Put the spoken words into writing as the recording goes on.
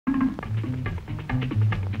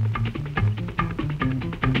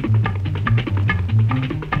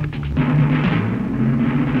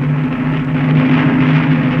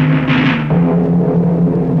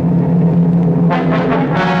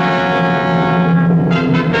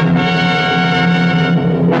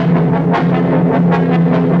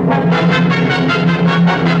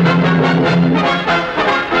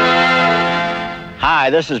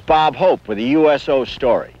this is Bob Hope with the USO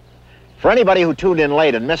story. For anybody who tuned in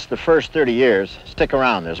late and missed the first 30 years, stick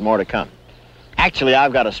around, there's more to come. Actually,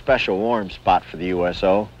 I've got a special warm spot for the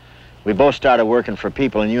USO. We both started working for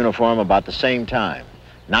people in uniform about the same time,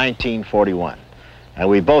 1941. And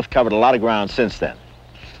we both covered a lot of ground since then.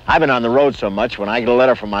 I've been on the road so much, when I get a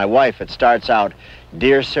letter from my wife, it starts out,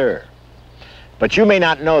 "Dear Sir." But you may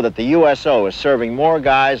not know that the USO is serving more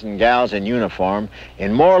guys and gals in uniform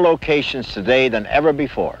in more locations today than ever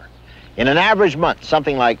before. In an average month,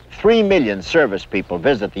 something like 3 million service people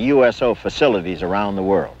visit the USO facilities around the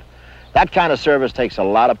world. That kind of service takes a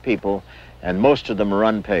lot of people, and most of them are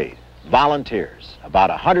unpaid. Volunteers, about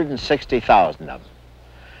 160,000 of them.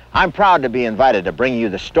 I'm proud to be invited to bring you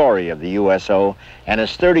the story of the USO and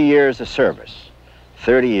its 30 years of service.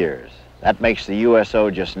 30 years. That makes the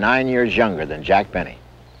USO just 9 years younger than Jack Benny.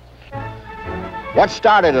 What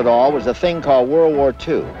started it all was a thing called World War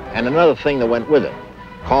II, and another thing that went with it,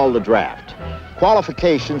 called the draft.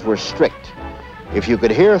 Qualifications were strict. If you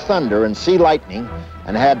could hear thunder and see lightning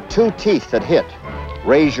and had 2 teeth that hit,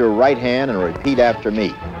 raise your right hand and repeat after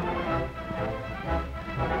me.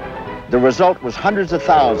 The result was hundreds of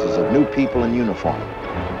thousands of new people in uniform.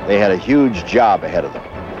 They had a huge job ahead of them.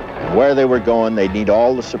 And where they were going, they'd need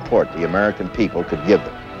all the support the American people could give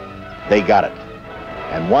them. They got it.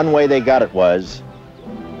 And one way they got it was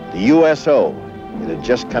the USO. It had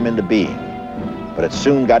just come into being, but it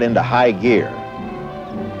soon got into high gear.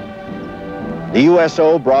 The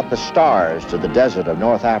USO brought the stars to the desert of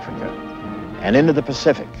North Africa and into the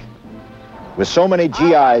Pacific. With so many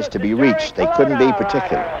GIs to be reached, they couldn't be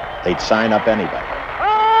particular. They'd sign up anybody.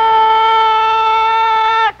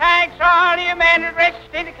 Oh, thanks all you men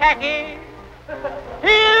dressed in khaki.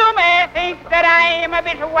 You may think that I am a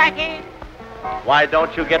bit wacky. Why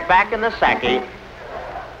don't you get back in the sacky?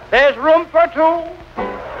 There's room for 2.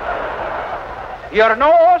 Your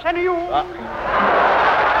nose and you.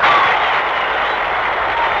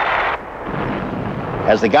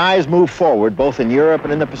 As the guys moved forward, both in Europe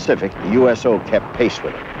and in the Pacific, the USO kept pace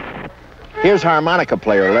with it. Here's harmonica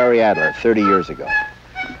player Larry Adler 30 years ago.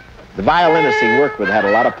 The violinist he worked with had a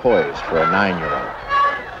lot of poise for a 9-year-old.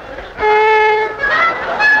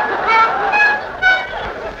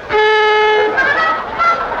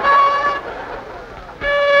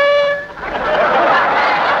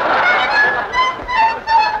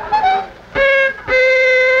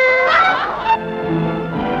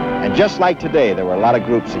 And just like today, there were a lot of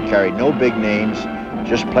groups that carried no big names,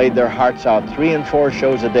 just played their hearts out 3 and 4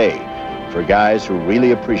 shows a day for guys who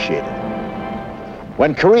really appreciated it.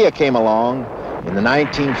 When Korea came along in the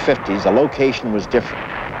 1950s, the location was different,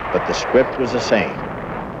 but the script was the same.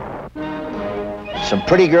 Some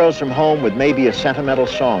pretty girls from home with maybe a sentimental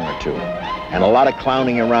song or two, and a lot of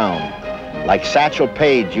clowning around. Like Satchel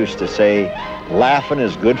Paige used to say, laughing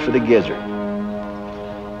is good for the gizzard.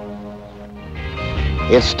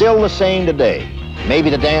 It's still the same today. Maybe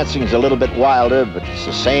the dancing's a little bit wilder, but it's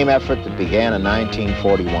the same effort that began in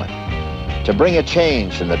 1941. To bring a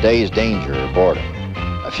change from the day's danger or boredom.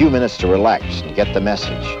 A few minutes to relax and get the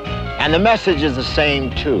message. And the message is the same,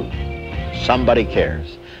 too. Somebody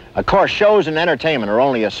cares. Of course, shows and entertainment are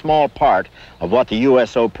only a small part of what the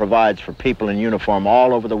USO provides for people in uniform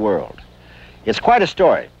all over the world. It's quite a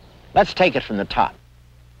story. Let's take it from the top.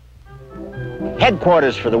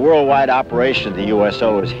 Headquarters for the worldwide operation of the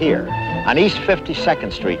USO is here, on East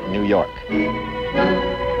 52nd Street in New York.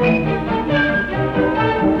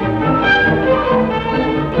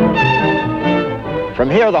 From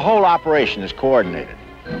here, the whole operation is coordinated.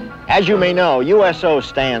 As you may know, USO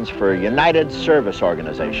stands for United Service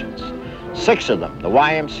Organizations. 6 of them, the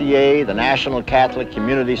YMCA, the National Catholic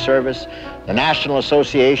Community Service, the National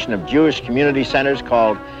Association of Jewish Community Centers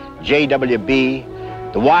called JWB,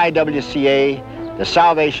 the YWCA, the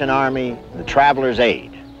Salvation Army, and the Travelers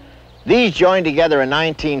Aid. These joined together in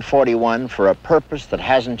 1941 for a purpose that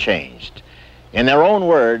hasn't changed. In their own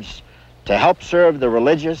words, to help serve the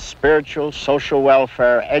religious, spiritual, social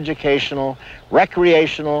welfare, educational,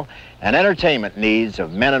 recreational, and entertainment needs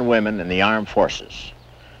of men and women in the armed forces.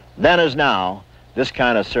 Then as now, this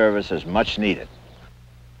kind of service is much needed.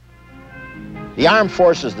 The armed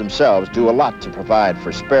forces themselves do a lot to provide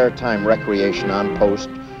for spare time recreation on post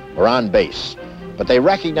or on base, but they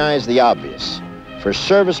recognize the obvious. For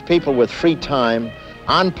service people with free time,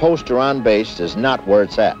 on post or on base is not where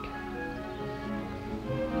it's at.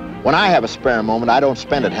 When I have a spare moment, I don't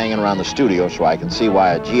spend it hanging around the studio so I can see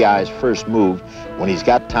why a GI's first move when he's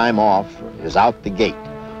got time off is out the gate.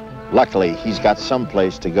 Luckily, he's got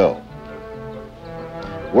someplace to go.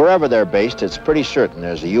 Wherever they're based, it's pretty certain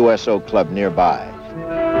there's a USO club nearby.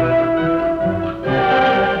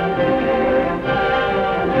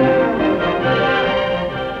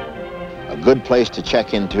 good place to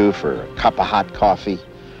check into for a cup of hot coffee,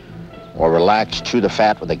 or relax, chew the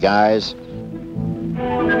fat with the guys,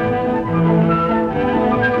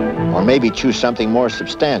 or maybe choose something more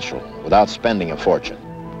substantial without spending a fortune.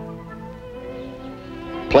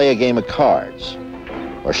 Play a game of cards,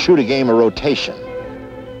 or shoot a game of rotation.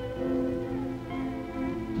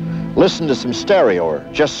 Listen to some stereo, or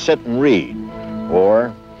just sit and read.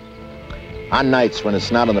 Or, on nights when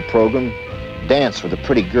it's not on the program, dance with a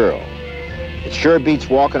pretty girl. It sure beats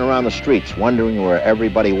walking around the streets wondering where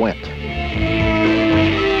everybody went.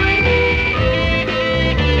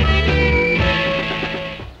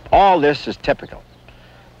 All this is typical,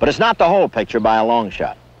 but it's not the whole picture by a long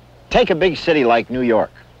shot. Take a big city like New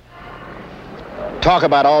York. Talk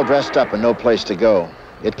about all dressed up and no place to go.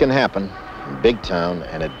 It can happen in big town,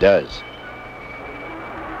 and it does.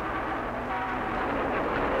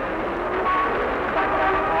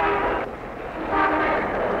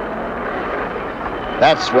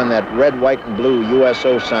 That's when that red, white, and blue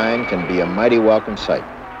USO sign can be a mighty welcome sight.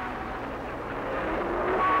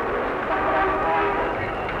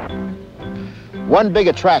 One big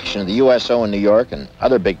attraction of the USO in New York and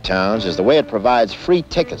other big towns is the way it provides free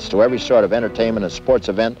tickets to every sort of entertainment and sports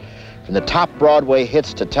event, from the top Broadway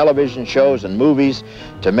hits to television shows and movies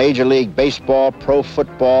to Major League Baseball, pro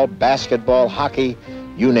football, basketball, hockey,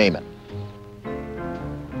 you name it.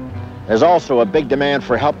 There's also a big demand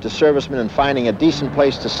for help to servicemen in finding a decent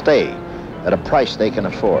place to stay at a price they can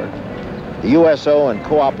afford. The USO and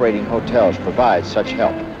cooperating hotels provide such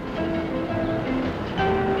help.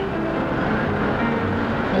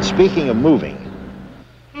 And speaking of moving,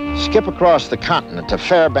 skip across the continent to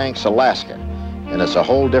Fairbanks, Alaska, and it's a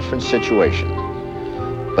whole different situation.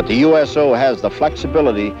 But the USO has the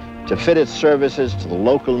flexibility to fit its services to the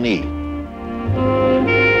local need.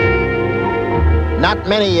 Not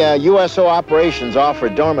many USO operations offer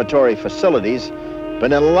dormitory facilities,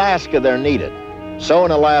 but in Alaska they're needed. So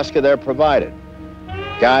in Alaska they're provided.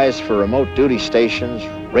 Guys for remote duty stations,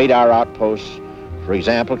 radar outposts, for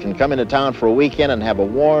example, can come into town for a weekend and have a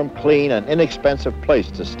warm, clean, and inexpensive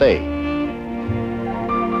place to stay.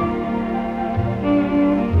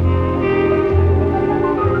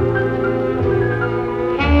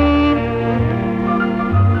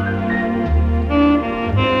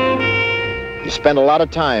 Spend a lot of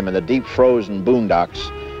time in the deep frozen boondocks,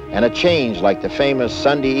 and a change like the famous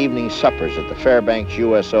Sunday evening suppers at the Fairbanks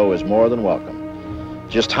USO is more than welcome.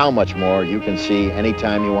 Just how much more you can see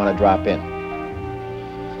anytime you want to drop in.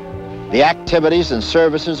 The activities and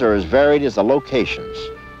services are as varied as the locations.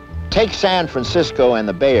 Take San Francisco and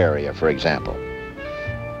the Bay Area, for example.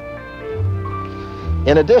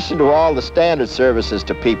 In addition to all the standard services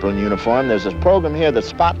to people in uniform, there's a program here that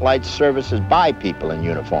spotlights services by people in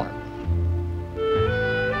uniform.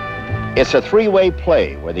 It's a three-way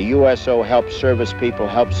play where the USO helps service people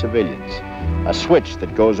help civilians, a switch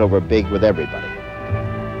that goes over big with everybody,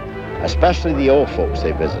 especially the old folks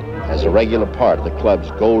they visit, as a regular part of the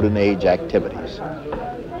club's golden age activities.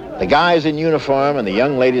 The guys in uniform and the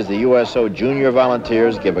young ladies of the USO junior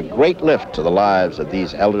volunteers give a great lift to the lives of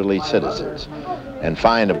these elderly citizens, and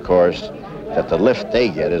find, of course, that the lift they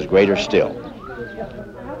get is greater still.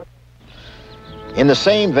 In the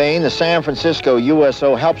same vein, the San Francisco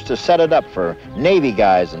USO helps to set it up for Navy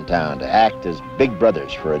guys in town to act as big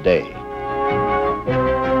brothers for a day.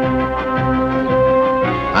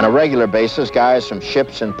 On a regular basis, guys from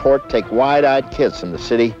ships and port take wide-eyed kids from the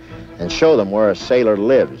city and show them where a sailor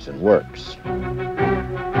lives and works.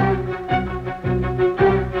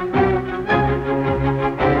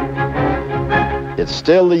 It's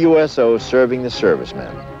still the USO serving the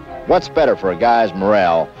servicemen. What's better for a guy's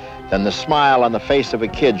morale than the smile on the face of a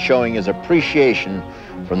kid showing his appreciation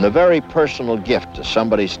from the very personal gift of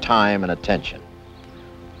somebody's time and attention?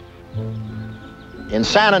 In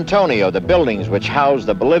San Antonio, the buildings which house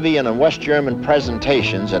the Bolivian and West German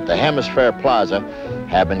presentations at the Hemisphere Plaza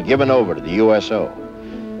have been given over to the USO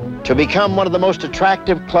to become one of the most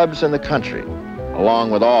attractive clubs in the country.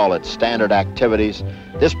 Along with all its standard activities,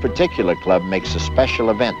 this particular club makes a special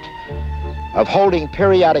event of holding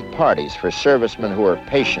periodic parties for servicemen who are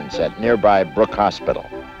patients at nearby Brook Hospital.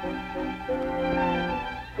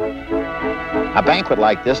 A banquet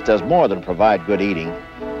like this does more than provide good eating.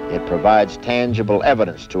 It provides tangible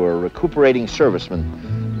evidence to a recuperating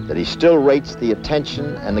serviceman that he still rates the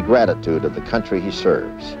attention and the gratitude of the country he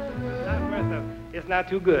serves. It's not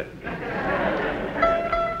too good.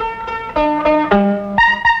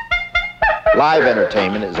 Live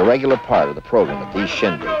entertainment is a regular part of the program at these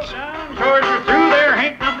shindigs. Chores are through, there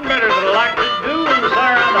ain't nothing better that I like to do than to sit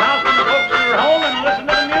around the house when the folks are home and listen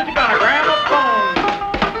to the music on a gramophone.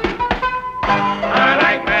 I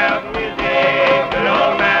like mountain music.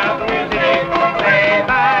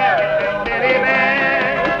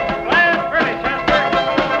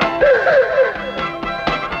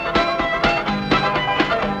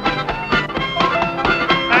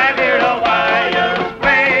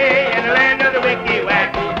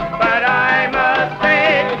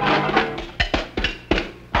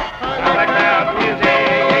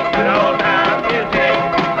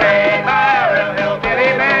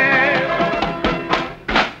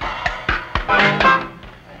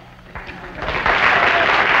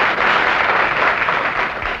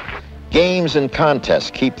 Games and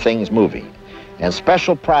contests keep things moving, and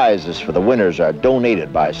special prizes for the winners are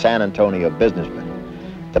donated by San Antonio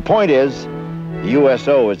businessmen. The point is, the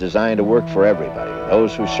USO is designed to work for everybody,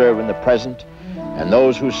 those who serve in the present and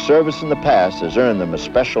those whose service in the past has earned them a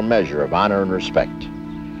special measure of honor and respect.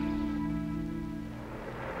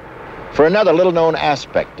 For another little-known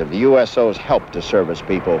aspect of the USO's help to service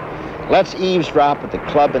people, let's eavesdrop at the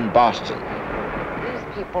club in Boston.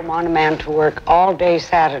 These people want a man to work all day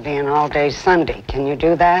Saturday and all day Sunday. Can you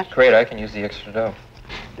do that? Great, I can use the extra dough.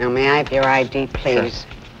 Now, may I have your ID, please?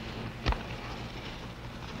 Sure.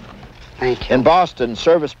 Thank you. In Boston,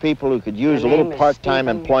 service people who could use a little part-time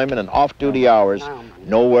employment and off-duty hours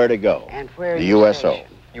know where to go, the USO.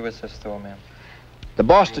 USO store, ma'am. The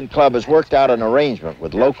Boston Club has worked out an arrangement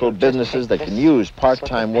with local businesses that can use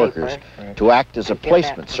part-time workers to act as a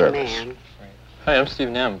placement service. Hi, I'm Steve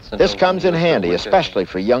Namitz. This comes in handy, especially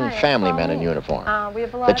for young family men in uniform.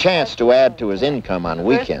 The chance to add to his income on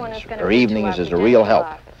weekends or evenings is a real help.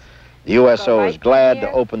 The USO is glad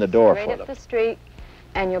to open the door for them.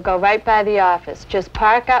 And you'll go right by the office. Just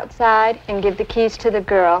park outside and give the keys to the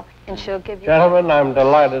girl, and she'll give you... Gentlemen, I'm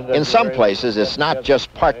delighted that... In some places, it's not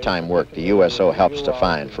just part-time work the USO helps to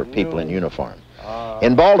find for people in uniform.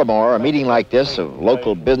 In Baltimore, a meeting like this of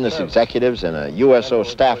local business executives and a USO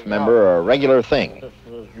staff member are a regular thing. This,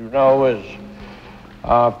 as you know, is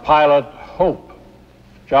Pilot Hope,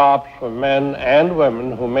 jobs for men and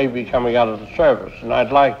women who may be coming out of the service. And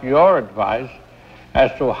I'd like your advice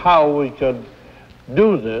as to how we could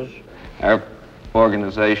do this. Our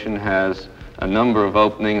organization has a number of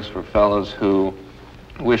openings for fellows who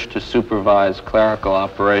wish to supervise clerical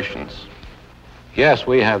operations. Yes,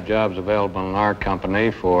 we have jobs available in our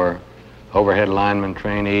company for overhead lineman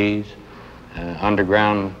trainees,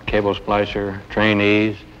 underground cable splicer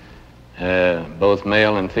trainees, both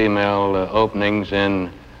male and female openings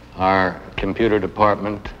in our computer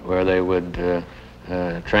department where they would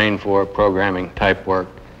train for programming type work,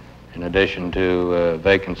 in addition to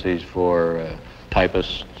vacancies for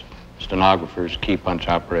typists, stenographers, key punch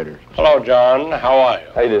operators. Hello, John. How are you?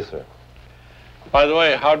 How you do, sir? By the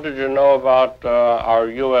way, how did you know about our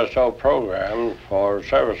USO program for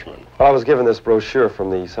servicemen? Well, I was given this brochure from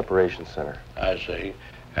the Separation Center. I see.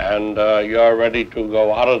 And you're ready to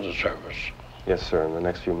go out of the service? Yes, sir, in the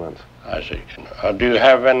next few months. I see. Do you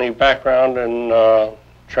have any background in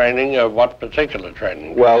training? What particular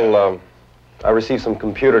training? Well, I received some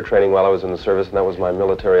computer training while I was in the service, and that was my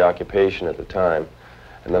military occupation at the time.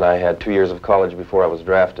 And then I had 2 years of college before I was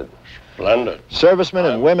drafted. Splendid. Servicemen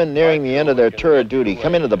and women nearing the end of their tour of duty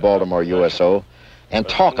come into the Baltimore USO and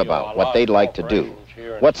talk about what they'd like to do,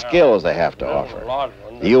 what skills they have to offer.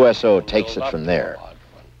 The USO takes it from there.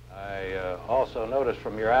 I also noticed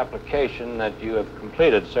from your application that you have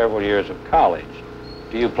completed several years of college.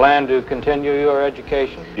 Do you plan to continue your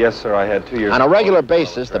education? Yes, sir, I had 2 years. On a regular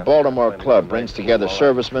basis, the Baltimore Club brings together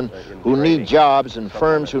servicemen who need jobs and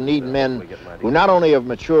firms who need men who not only have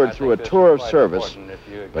matured through a tour of service,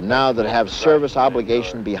 but now that have service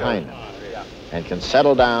obligation behind them and can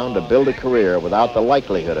settle down to build a career without the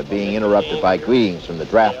likelihood of being interrupted by greetings from the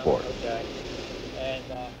draft board.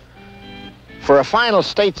 For a final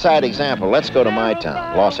stateside example, let's go to my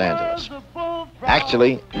town, Los Angeles.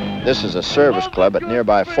 Actually, this is a service club at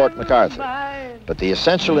nearby Fort MacArthur, but the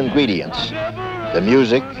essential ingredients, the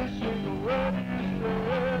music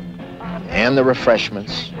and the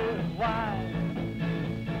refreshments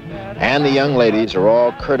and the young ladies are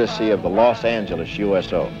all courtesy of the Los Angeles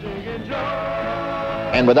USO.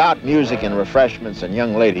 And without music and refreshments and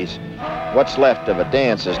young ladies, what's left of a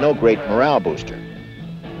dance is no great morale booster,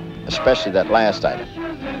 especially that last item.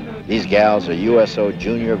 These gals are USO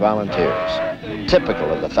junior volunteers,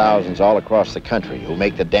 typical of the thousands all across the country who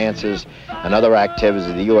make the dances and other activities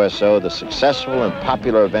of the USO the successful and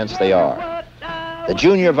popular events they are. The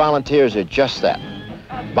junior volunteers are just that,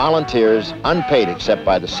 volunteers unpaid except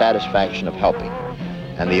by the satisfaction of helping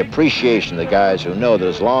and the appreciation of the guys who know that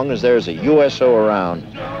as long as there's a USO around,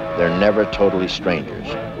 they're never totally strangers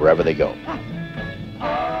wherever they go.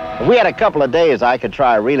 If we had a couple of days, I could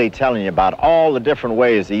try really telling you about all the different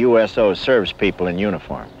ways the USO serves people in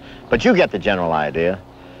uniform. But you get the general idea.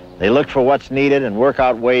 They look for what's needed and work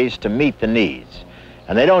out ways to meet the needs.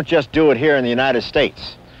 And they don't just do it here in the United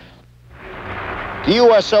States. The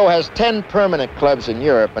USO has 10 permanent clubs in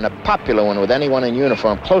Europe, and a popular one with anyone in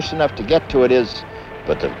uniform close enough to get to it is,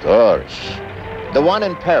 but of course, the one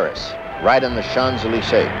in Paris, right on the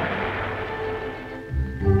Champs-Élysées.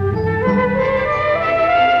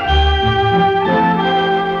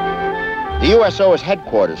 The USO is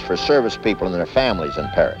headquarters for service people and their families in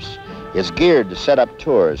Paris. It's geared to set up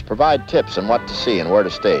tours, provide tips on what to see and where to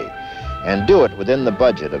stay. and do it within the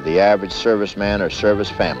budget of the average serviceman or service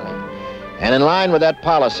family. And in line with that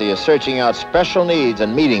policy of searching out special needs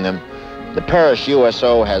and meeting them, the parish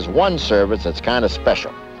USO has one service that's kind of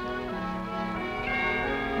special.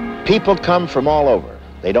 People come from all over.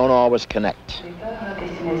 They don't always connect.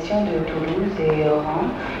 Destination de Toulouse et Oran,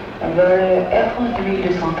 vol Air France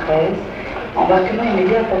 2213, embarquement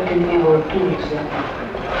immédiat pour tenir au Toulouse.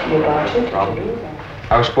 Departure to Toulouse.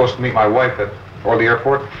 I was supposed to meet my wife at Orly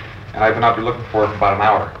Airport, and I've been out there looking for her for about an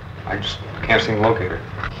hour. I just can't seem to locate her.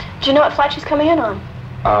 Do you know what flight she's coming in on?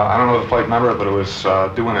 I don't know the flight number, but it was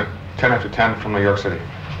due in at 10 after 10 from New York City.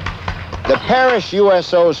 The parish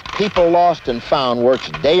USO's People Lost and Found works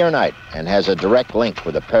day or night and has a direct link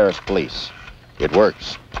with the parish police. It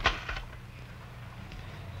works.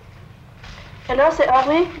 Hello, c'est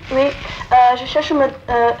Henri. Oui, je cherche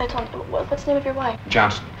attends, what's the name of your wife?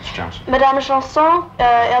 Johnson. It's Johnson. Madame Johnson,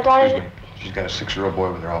 elle doit... Excuse me. She's got a 6-year-old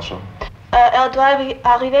boy with her also. Elle doit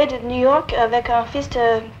arriver de New York avec un fils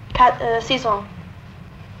de 6 ans.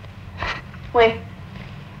 Oui.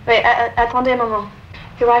 Oui, attendez un moment.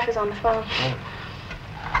 Your wife is on the phone.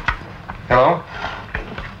 Hello?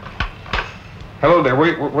 Hello there.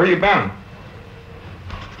 Where you been?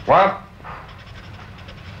 What?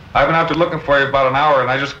 I've been out there looking for you about an hour,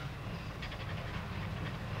 and I just...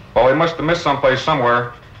 Well, we must have missed someplace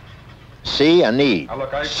somewhere. See, a need.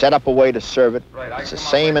 Set up a way to serve it. It's the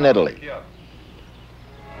same in Italy.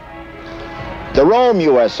 The Rome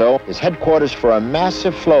USO is headquarters for a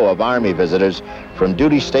massive flow of Army visitors from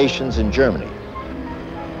duty stations in Germany.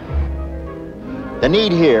 The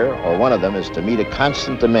need here, or one of them, is to meet a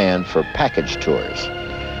constant demand for package tours.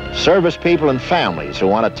 Service people and families who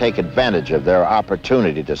want to take advantage of their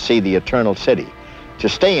opportunity to see the Eternal City, to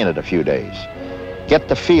stay in it a few days, get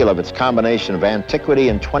the feel of its combination of antiquity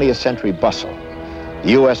and 20th century bustle.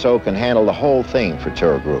 The USO can handle the whole thing for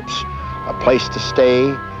tour groups. A place to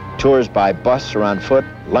stay, tours by bus or on foot,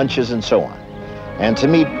 lunches and so on. And to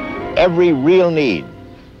meet every real need,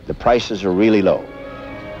 the prices are really low.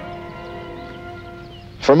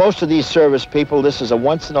 For most of these service people, this is a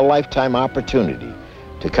once-in-a-lifetime opportunity.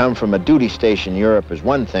 To come from a duty station in Europe is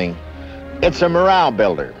one thing. It's a morale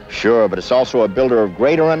builder, sure, but it's also a builder of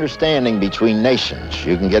greater understanding between nations.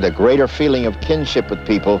 You can get a greater feeling of kinship with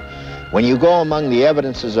people when you go among the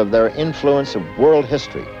evidences of their influence of world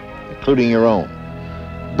history, including your own.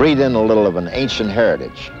 Breathe in a little of an ancient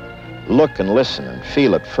heritage. Look and listen and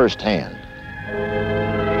feel it firsthand.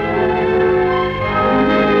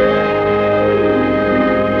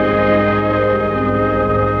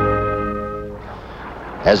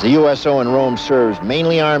 As the USO in Rome serves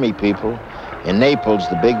mainly Army people, in Naples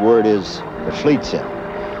the big word is the fleet's in.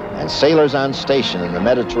 And sailors on station in the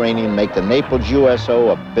Mediterranean make the Naples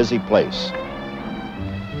USO a busy place.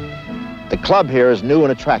 The club here is new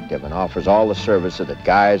and attractive and offers all the services that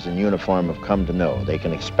guys in uniform have come to know they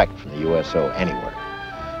can expect from the USO anywhere.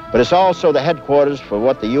 But it's also the headquarters for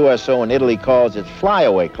what the USO in Italy calls its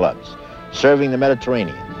flyaway clubs, serving the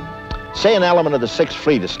Mediterranean. Say an element of the 6th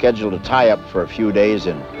Fleet is scheduled to tie up for a few days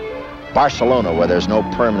in Barcelona, where there's no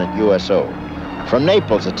permanent USO. From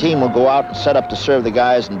Naples, a team will go out and set up to serve the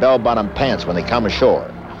guys in bell-bottom pants when they come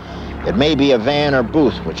ashore. It may be a van or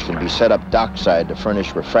booth which can be set up dockside to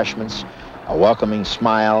furnish refreshments, a welcoming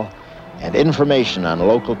smile, and information on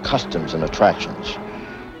local customs and attractions.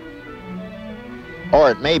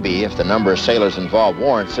 Or it may be, if the number of sailors involved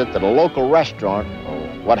warrants it, that a local restaurant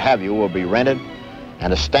or what have you will be rented,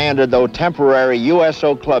 and a standard, though temporary,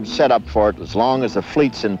 USO club set up for it as long as the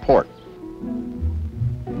fleet's in port.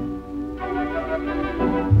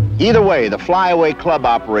 Either way, the flyaway club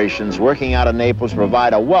operations working out of Naples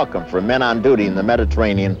provide a welcome for men on duty in the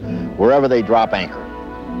Mediterranean wherever they drop anchor.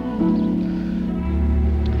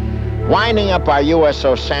 Winding up our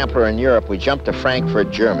USO sampler in Europe, we jump to Frankfurt,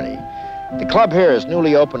 Germany. The club here is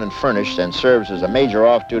newly opened and furnished and serves as a major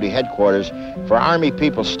off-duty headquarters for Army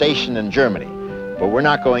people stationed in Germany. But we're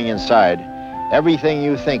not going inside. Everything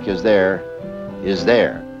you think is there is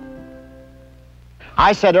there.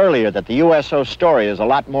 I said earlier that the USO story is a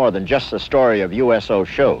lot more than just the story of USO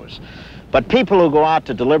shows. But people who go out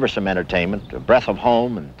to deliver some entertainment, a breath of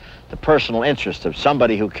home, and the personal interest of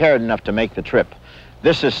somebody who cared enough to make the trip,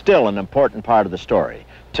 this is still an important part of the story,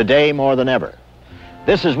 today more than ever.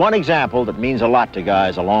 This is one example that means a lot to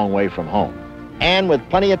guys a long way from home, and with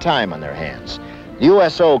plenty of time on their hands. The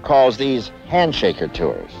USO calls these handshaker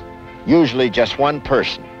tours. Usually just one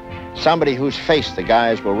person, somebody whose face the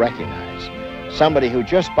guys will recognize, somebody who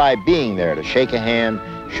just by being there to shake a hand,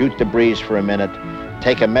 shoot the breeze for a minute,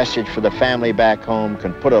 take a message for the family back home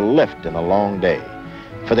can put a lift in a long day.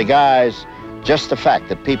 For the guys, Just the fact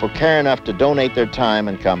that people care enough to donate their time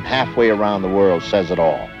and come halfway around the world says it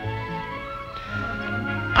all.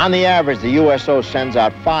 On the average, the USO sends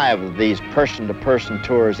out 5 of these person-to-person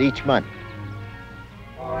tours each month.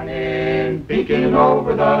 Peeking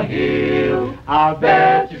over the hill, I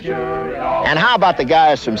bet you sure it all. And how about the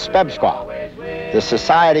guys from SPEBSQUA, the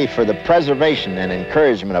Society for the Preservation and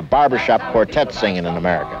Encouragement of Barbershop Quartet Singing in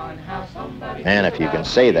America? Man, if you can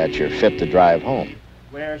say that, you're fit to drive home.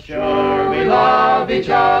 We're sure we love each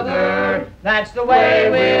other, that's the way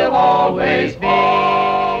we'll always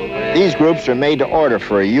be. These groups are made to order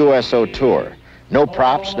for a USO tour. No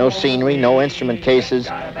props, no scenery, no instrument cases,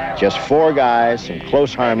 just 4 guys, some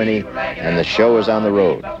close harmony, and the show is on the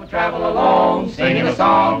road. We'll travel alone, singing a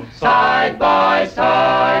song, side by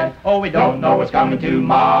side. Oh, we don't know what's coming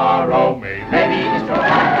tomorrow. Maybe it's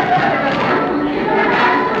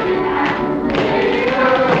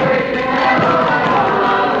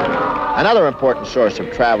Another important source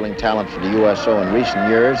of traveling talent for the USO in recent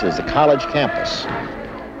years is the college campus.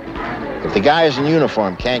 If the guys in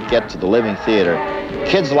uniform can't get to the living theater,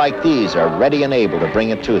 kids like these are ready and able to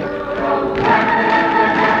bring it to them.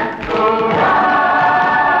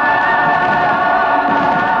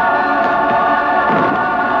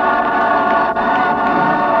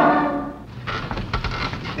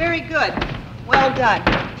 Very good. Well done.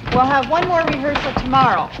 We'll have one more rehearsal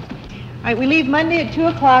tomorrow. All right, we leave Monday at 2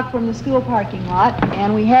 o'clock from the school parking lot,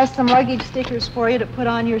 and we have some luggage stickers for you to put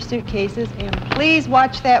on your suitcases, and please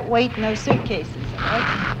watch that weight in those suitcases, all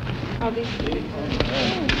right?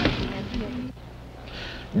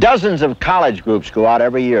 Dozens of college groups go out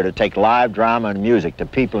every year to take live drama and music to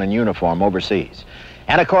people in uniform overseas.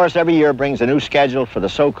 And of course, every year brings a new schedule for the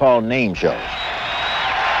so-called name shows.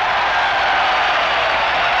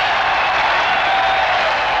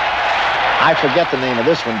 I forget the name of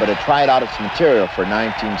this one, but it tried out its material for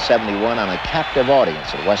 1971 on a captive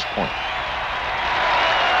audience at West Point.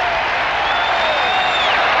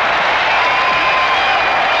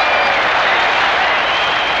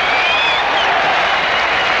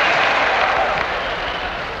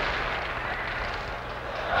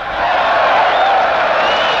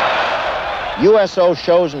 USO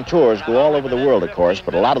shows and tours go all over the world, of course,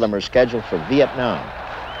 but a lot of them are scheduled for Vietnam.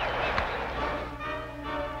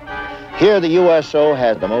 Here, the USO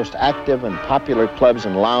has the most active and popular clubs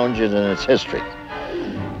and lounges in its history.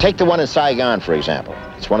 Take the one in Saigon, for example.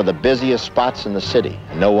 It's one of the busiest spots in the city,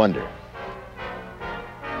 and no wonder.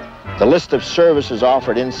 The list of services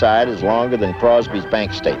offered inside is longer than Crosby's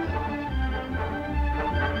bank statement.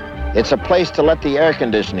 It's a place to let the air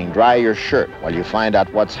conditioning dry your shirt while you find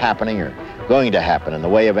out what's happening or going to happen in the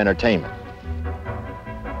way of entertainment.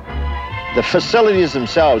 The facilities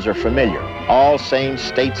themselves are familiar, all same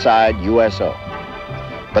stateside USO.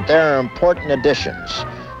 But there are important additions.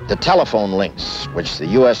 The telephone links, which the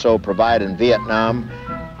USO provide in Vietnam,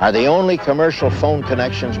 are the only commercial phone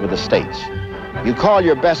connections with the States. You call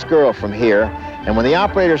your best girl from here, and when the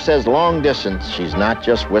operator says long distance, she's not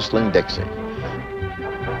just whistling Dixie.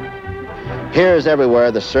 Here as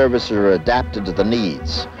everywhere, the services are adapted to the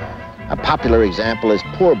needs. A popular example is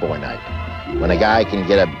Poor Boy Night, when a guy can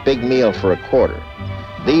get a big meal for a quarter.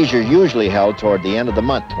 These are usually held toward the end of the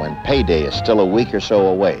month when payday is still a week or so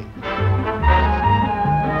away.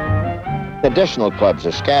 Additional clubs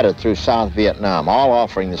are scattered through South Vietnam, all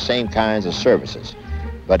offering the same kinds of services,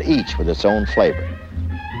 but each with its own flavor.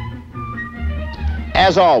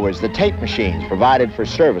 As always, the tape machines provided for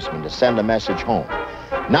servicemen to send a message home,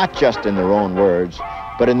 not just in their own words,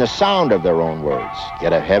 but in the sound of their own words.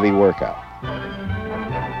 Get a heavy workout.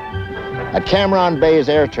 At Cameron Bay's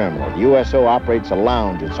air terminal, the USO operates a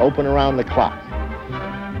lounge that's open around the clock.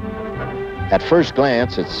 At first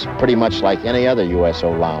glance, it's pretty much like any other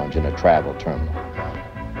USO lounge in a travel terminal.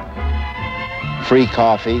 Free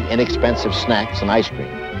coffee, inexpensive snacks, and ice cream.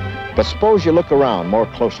 But suppose you look around more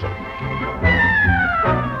closely.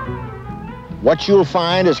 What you'll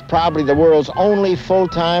find is probably the world's only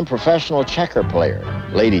full-time professional checker player,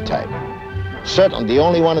 lady type. Certainly the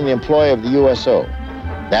only one in the employ of the USO.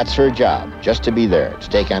 That's her job, just to be there, to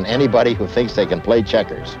take on anybody who thinks they can play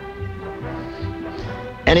checkers.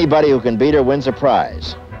 Anybody who can beat her wins a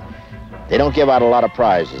prize. They don't give out a lot of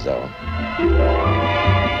prizes, though.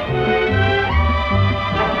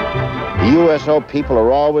 The USO people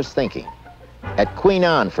are always thinking. At Queen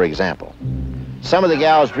Anne, for example, some of the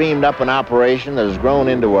gals dreamed up an operation that has grown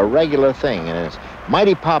into a regular thing and is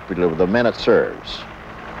mighty popular with the men it serves.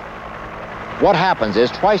 What happens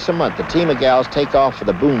is, twice a month, a team of gals take off for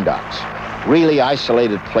the boondocks, really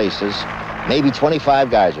isolated places, maybe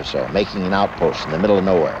 25 guys or so, making an outpost in the middle of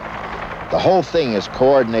nowhere. The whole thing is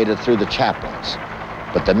coordinated through the chaplains.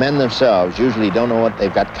 but the men themselves usually don't know what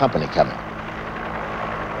they've got company coming.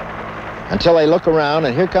 Until they look around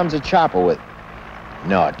and here comes a chopper with...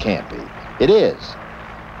 No, it can't be. It is.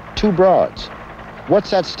 2 broads. What's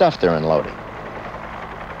that stuff they're unloading?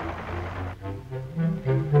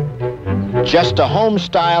 Just a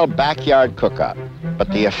home-style backyard cook-up, but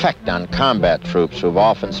the effect on combat troops who've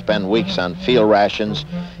often spent weeks on field rations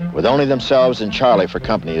with only themselves and Charlie for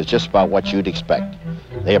company is just about what you'd expect.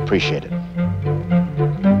 They appreciate it.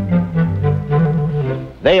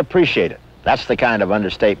 They appreciate it. That's the kind of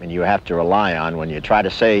understatement you have to rely on when you try to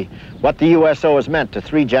say what the USO has meant to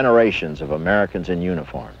 3 generations of Americans in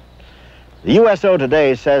uniform. The USO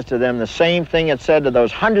today says to them the same thing it said to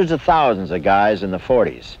those hundreds of thousands of guys in the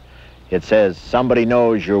 40s. It says, somebody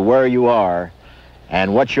knows you're where you are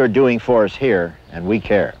and what you're doing for us here, and we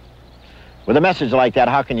care. With a message like that,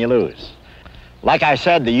 how can you lose? Like I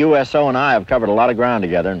said, the USO and I have covered a lot of ground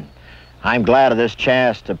together, and I'm glad of this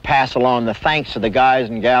chance to pass along the thanks to the guys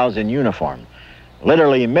and gals in uniform,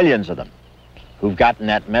 literally millions of them, who've gotten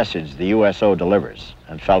that message the USO delivers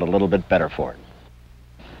and felt a little bit better for it.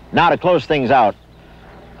 Now, to close things out,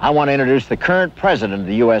 I want to introduce the current president of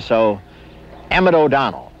the USO, Emmett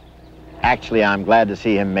O'Donnell. Actually, I'm glad to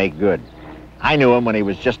see him make good. I knew him when he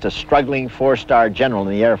was just a struggling 4-star general in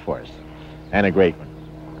the Air Force, and a great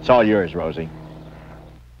one. It's all yours, Rosie.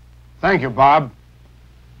 Thank you, Bob.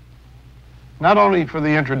 Not only for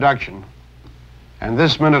the introduction and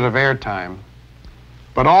this minute of airtime,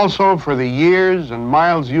 but also for the years and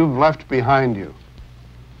miles you've left behind you,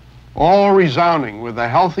 all resounding with the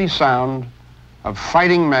healthy sound of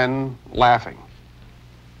fighting men laughing.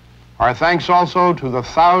 Our thanks also to the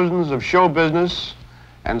thousands of show business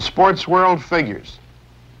and sports world figures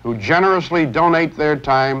who generously donate their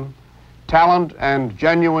time, talent, and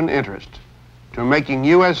genuine interest to making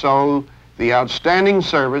USO the outstanding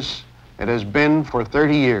service it has been for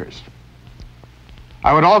 30 years.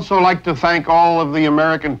 I would also like to thank all of the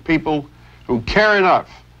American people who care enough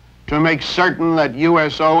to make certain that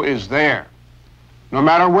USO is there, no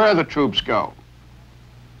matter where the troops go.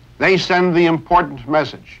 They send the important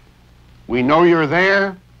message. We know you're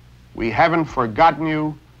there, we haven't forgotten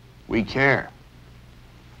you, we care.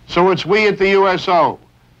 So it's we at the USO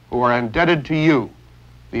who are indebted to you,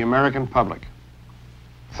 the American public.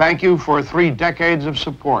 Thank you for 3 decades of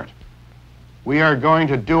support. We are going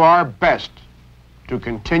to do our best to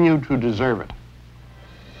continue to deserve it.